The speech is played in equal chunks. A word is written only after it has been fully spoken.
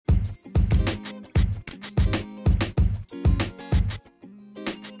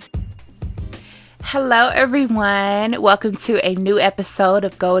Hello, everyone. Welcome to a new episode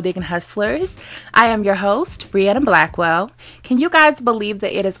of Gold Digging Hustlers. I am your host, Brianna Blackwell. Can you guys believe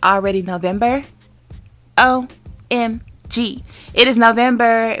that it is already November? OMG. It is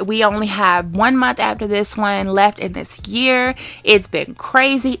November. We only have 1 month after this one left in this year. It's been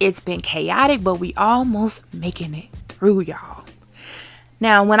crazy. It's been chaotic, but we almost making it through, y'all.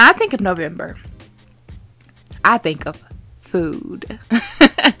 Now, when I think of November, I think of food.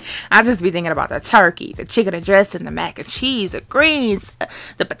 I just be thinking about the turkey, the chicken and dressing, the mac and cheese, the greens,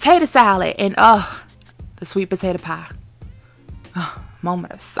 the potato salad, and the sweet potato pie.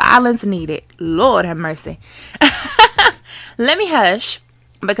 Moment of silence needed. Lord have mercy. Let me hush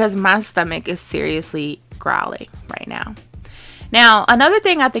because my stomach is seriously growling right now. Now, another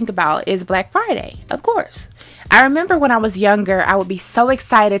thing I think about is Black Friday, of course. I remember when I was younger, I would be so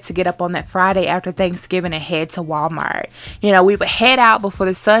excited to get up on that Friday after Thanksgiving and head to Walmart. You know, we would head out before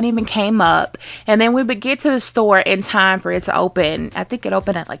the sun even came up, and then we would get to the store in time for it to open. I think it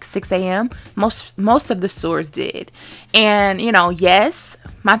opened at like 6 a.m. Most of the stores did. And, you know, yes,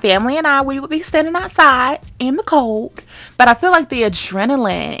 my family and we would be standing outside in the cold, but I feel like the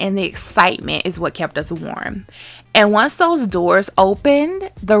adrenaline and the excitement is what kept us warm. And once those doors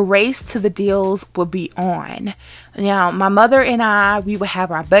opened, the race to the deals would be on. Now, my mother and we would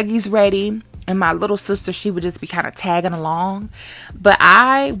have our buggies ready. And my little sister, she would just be kind of tagging along. But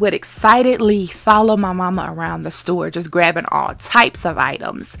I would excitedly follow my mama around the store, just grabbing all types of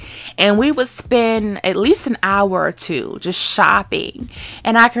items. And we would spend at least an hour or two just shopping.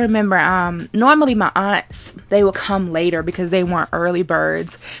 And I can remember, normally my aunts, they would come later because they weren't early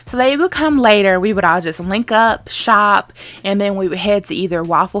birds. So they would come later. We would all just link up, shop, and then we would head to either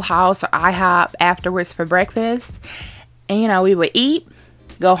Waffle House or IHOP afterwards for breakfast. And, you know, we would eat,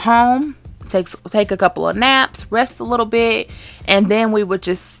 go home, take a couple of naps, rest a little bit, and then we would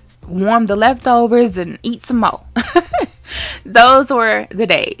just warm the leftovers and eat some more. Those were the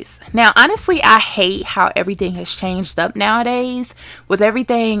days. Now, honestly, I hate how everything has changed up nowadays, with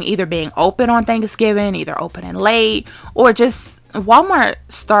everything either being open on Thanksgiving, either opening late, or just Walmart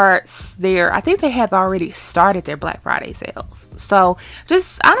starts I think they have already started their Black Friday sales. So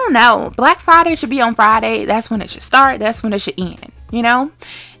just, I don't know, Black Friday should be on Friday. That's when it should start. That's when it should end, you know?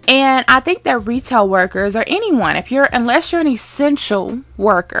 And I think that retail workers, or anyone, unless you're an essential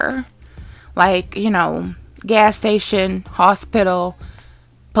worker, like, you know, gas station, hospital,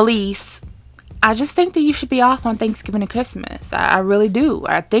 police, I just think that you should be off on Thanksgiving and Christmas. I really do.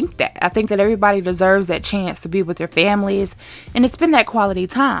 I think that everybody deserves that chance to be with their families, and it's been that quality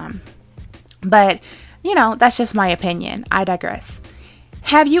time. But, you know, that's just my opinion. I digress.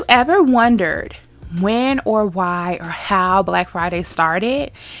 Have you ever wondered when or why or how Black Friday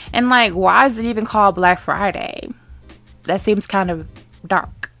started? And like, why is it even called Black Friday? That seems kind of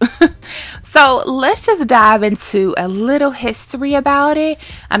dark. So let's just dive into a little history about it.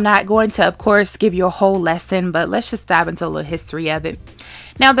 I'm not going to, of course, give you a whole lesson, but let's just dive into a little history of it.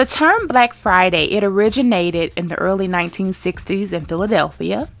 Now, the term Black Friday, it originated in the early 1960s in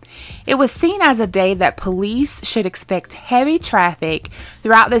Philadelphia. It was seen as a day that police should expect heavy traffic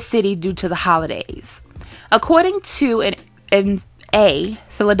throughout the city due to the holidays. According to a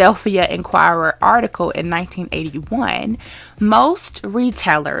Philadelphia Inquirer article in 1981, most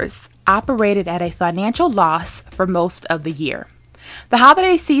retailers operated at a financial loss for most of the year. The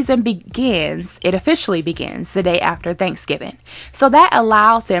holiday season officially begins the day after Thanksgiving, so that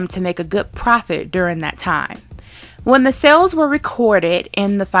allowed them to make a good profit during that time. When the sales were recorded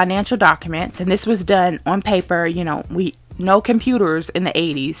in the financial documents, and this was done on paper, you know, no computers in the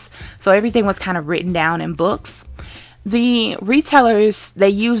 80s, so everything was kind of written down in books. The retailers, they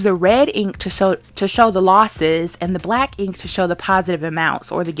used the red ink to show the losses and the black ink to show the positive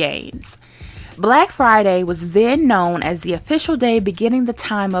amounts or the gains. Black Friday was then known as the official day beginning the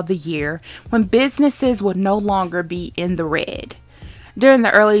time of the year when businesses would no longer be in the red. During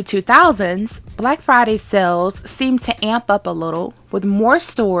the early 2000s, Black Friday sales seemed to amp up a little, with more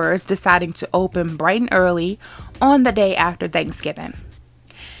stores deciding to open bright and early on the day after Thanksgiving.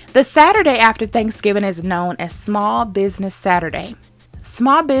 The Saturday after Thanksgiving is known as Small Business Saturday.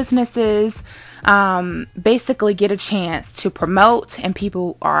 Small businesses basically get a chance to promote, and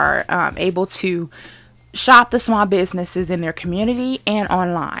people are able to shop the small businesses in their community and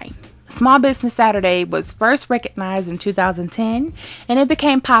online. Small Business Saturday was first recognized in 2010, and it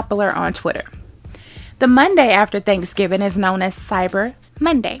became popular on Twitter. The Monday after Thanksgiving is known as Cyber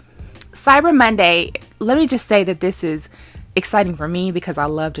Monday. Cyber Monday, let me just say that this is exciting for me because I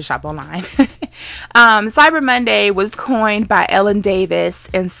love to shop online. Cyber Monday was coined by Ellen Davis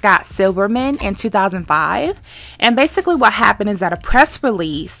and Scott Silverman in 2005. And basically what happened is that a press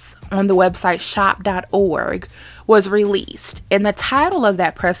release on the website shop.org was released. In the title of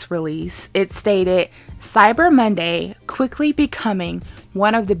that press release, it stated, Cyber Monday quickly becoming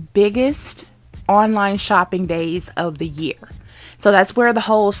one of the biggest online shopping days of the year. So that's where the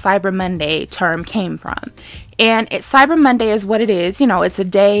whole Cyber Monday term came from. And Cyber Monday is what it is. You know, it's a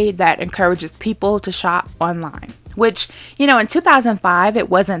day that encourages people to shop online, which, you know, in 2005, it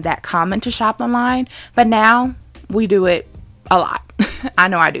wasn't that common to shop online, but now we do it a lot. I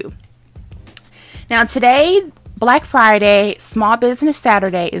know I do. Now, today, Black Friday, Small Business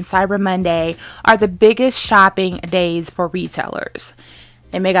Saturday, and Cyber Monday are the biggest shopping days for retailers.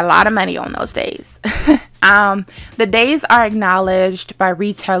 They make a lot of money on those days. The days are acknowledged by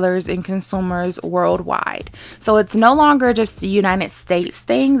retailers and consumers worldwide. So it's no longer just a United States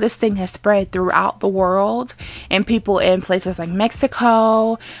thing. This thing has spread throughout the world, and people in places like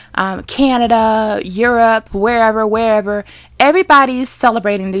Mexico, Canada, Europe, wherever, everybody's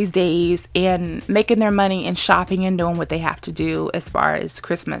celebrating these days and making their money and shopping and doing what they have to do as far as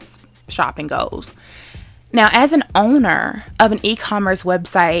Christmas shopping goes. Now, as an owner of an e-commerce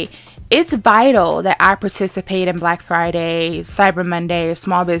website, it's vital that I participate in Black Friday, Cyber Monday,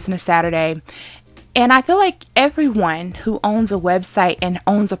 Small Business Saturday. And I feel like everyone who owns a website and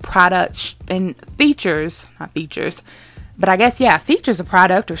owns a product and features a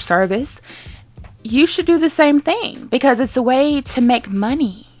product or service, you should do the same thing, because it's a way to make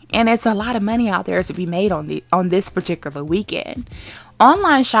money. And it's a lot of money out there to be made on this particular weekend.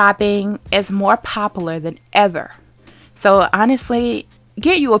 Online shopping is more popular than ever. So honestly,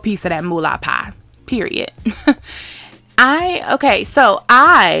 get you a piece of that moolah pie, period. I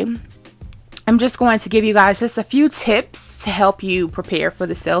am just going to give you guys just a few tips to help you prepare for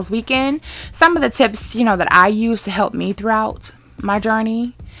the sales weekend. Some of the tips, that I use to help me throughout my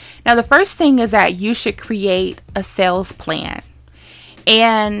journey. Now, the first thing is that you should create a sales plan.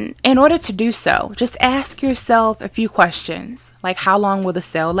 And in order to do so, just ask yourself a few questions, like how long will the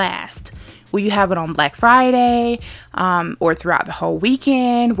sale last? Will you have it on Black Friday or throughout the whole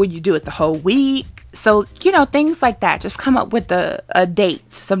weekend? Will you do it the whole week? So, things like that. Just come up with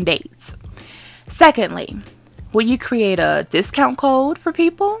some dates. Secondly, will you create a discount code for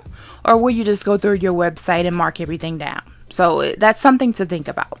people, or will you just go through your website and mark everything down? So that's something to think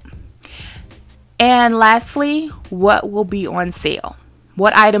about. And lastly, what will be on sale?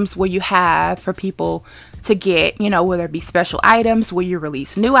 What items will you have for people to get? Will there be special items? Will you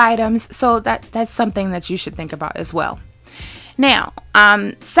release new items? So that's something that you should think about as well. Now,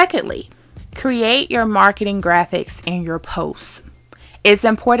 secondly, create your marketing graphics and your posts. It's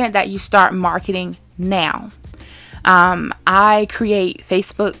important that you start marketing now. I create a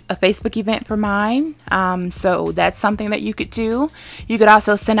Facebook event for mine. So that's something that you could do. You could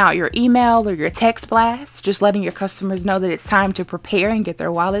also send out your email or your text blast, just letting your customers know that it's time to prepare and get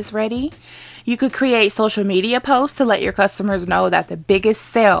their wallets ready. You could create social media posts to let your customers know that the biggest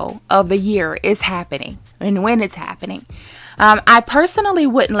sale of the year is happening and when it's happening. I personally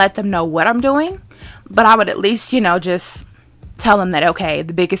wouldn't let them know what I'm doing, but I would at least, just tell them that, okay,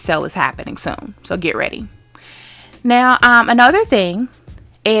 the biggest sale is happening soon. So get ready. Now, another thing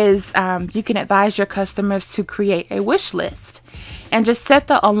is you can advise your customers to create a wish list and just set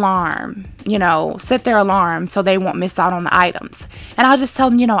the alarm, set their alarm so they won't miss out on the items. And I'll just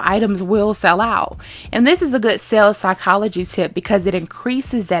tell them, items will sell out. And this is a good sales psychology tip because it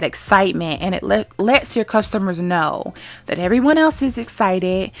increases that excitement and it lets your customers know that everyone else is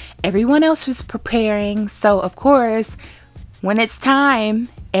excited, everyone else is preparing. So, of course, when it's time,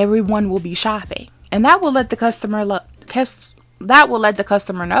 everyone will be shopping. And that will let the customer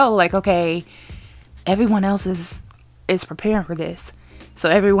know, like, okay, everyone else is preparing for this. So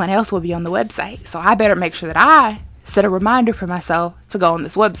everyone else will be on the website. So I better make sure that I set a reminder for myself to go on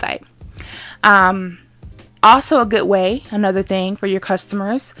this website. Also a good way, another thing for your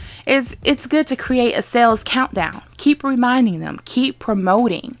customers, is it's good to create a sales countdown. Keep reminding them, keep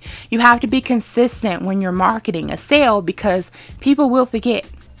promoting. You have to be consistent when you're marketing a sale because people will forget,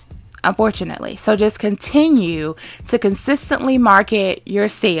 unfortunately. So just continue to consistently market your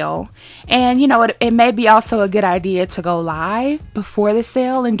sale. And it may be also a good idea to go live before the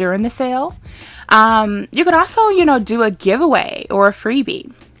sale and during the sale. You could also, do a giveaway or a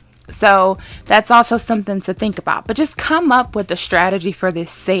freebie. So that's also something to think about. But just come up with a strategy for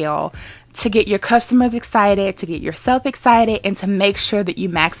this sale to get your customers excited, to get yourself excited, and to make sure that you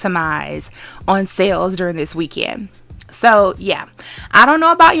maximize on sales during this weekend. So yeah, I don't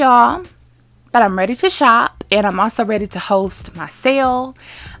know about y'all, but I'm ready to shop, and I'm also ready to host my sale.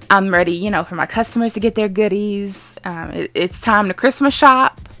 I'm ready, you know, for my customers to get their goodies. It's time to Christmas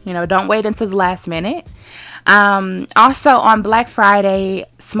shop. You know, don't wait until the last minute. Also on Black Friday,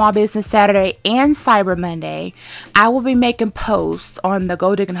 Small Business Saturday, and Cyber Monday, I will be making posts on the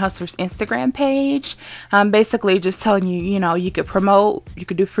Gold Digging Hustlers Instagram page. Basically just telling you, you know, you could promote, you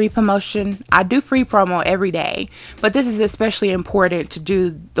could do free promotion. I do free promo every day, but this is especially important to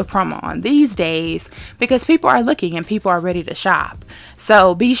do the promo on these days because people are looking and people are ready to shop.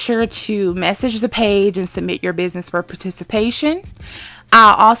 So be sure to message the page and submit your business for participation.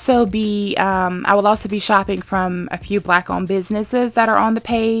 I will also be shopping from a few Black-owned businesses that are on the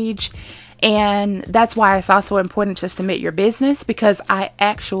page, and that's why it's also important to submit your business, because I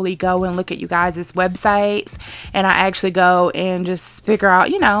actually go and look at you guys' websites, and I actually go and just figure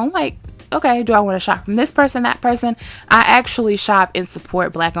out, you know, like, okay, do I want to shop from this person, that person? I actually shop and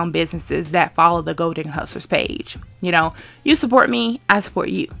support Black-owned businesses that follow the Gold Digging Hustlers page. You know, you support me, I support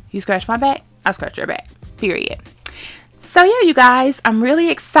you. You scratch my back, I scratch your back. Period. So yeah, you guys, I'm really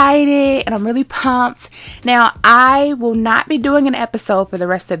excited and I'm really pumped. Now, I will not be doing an episode for the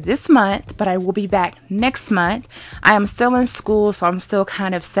rest of this month, but I will be back next month. I am still in school, so I'm still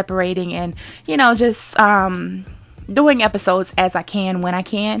kind of separating and, you know, just doing episodes as I can when I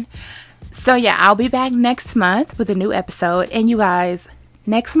can. So yeah, I'll be back next month with a new episode. And you guys,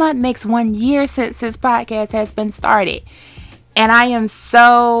 next month makes 1 year since this podcast has been started. And I am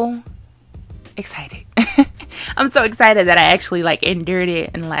so excited. I'm so excited that I actually like endured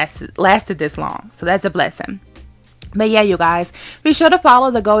it and lasted this long. So that's a blessing. But yeah, you guys, be sure to follow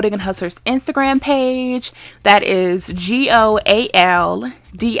the Gold Digging Hustlers Instagram page. That is GolddiggingHustlers.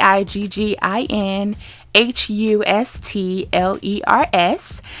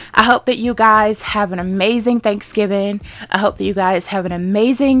 I hope that you guys have an amazing Thanksgiving. I hope that you guys have an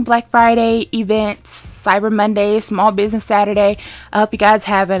amazing Black Friday event, Cyber Monday, Small Business Saturday. I hope you guys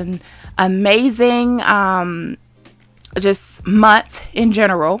have an amazing just month in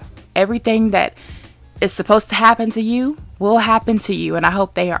general. Everything that is supposed to happen to you will happen to you, and I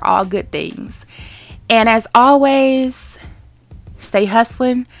hope they are all good things. And as always, stay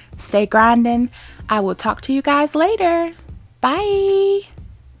hustling, stay grinding. I will talk to you guys later. Bye.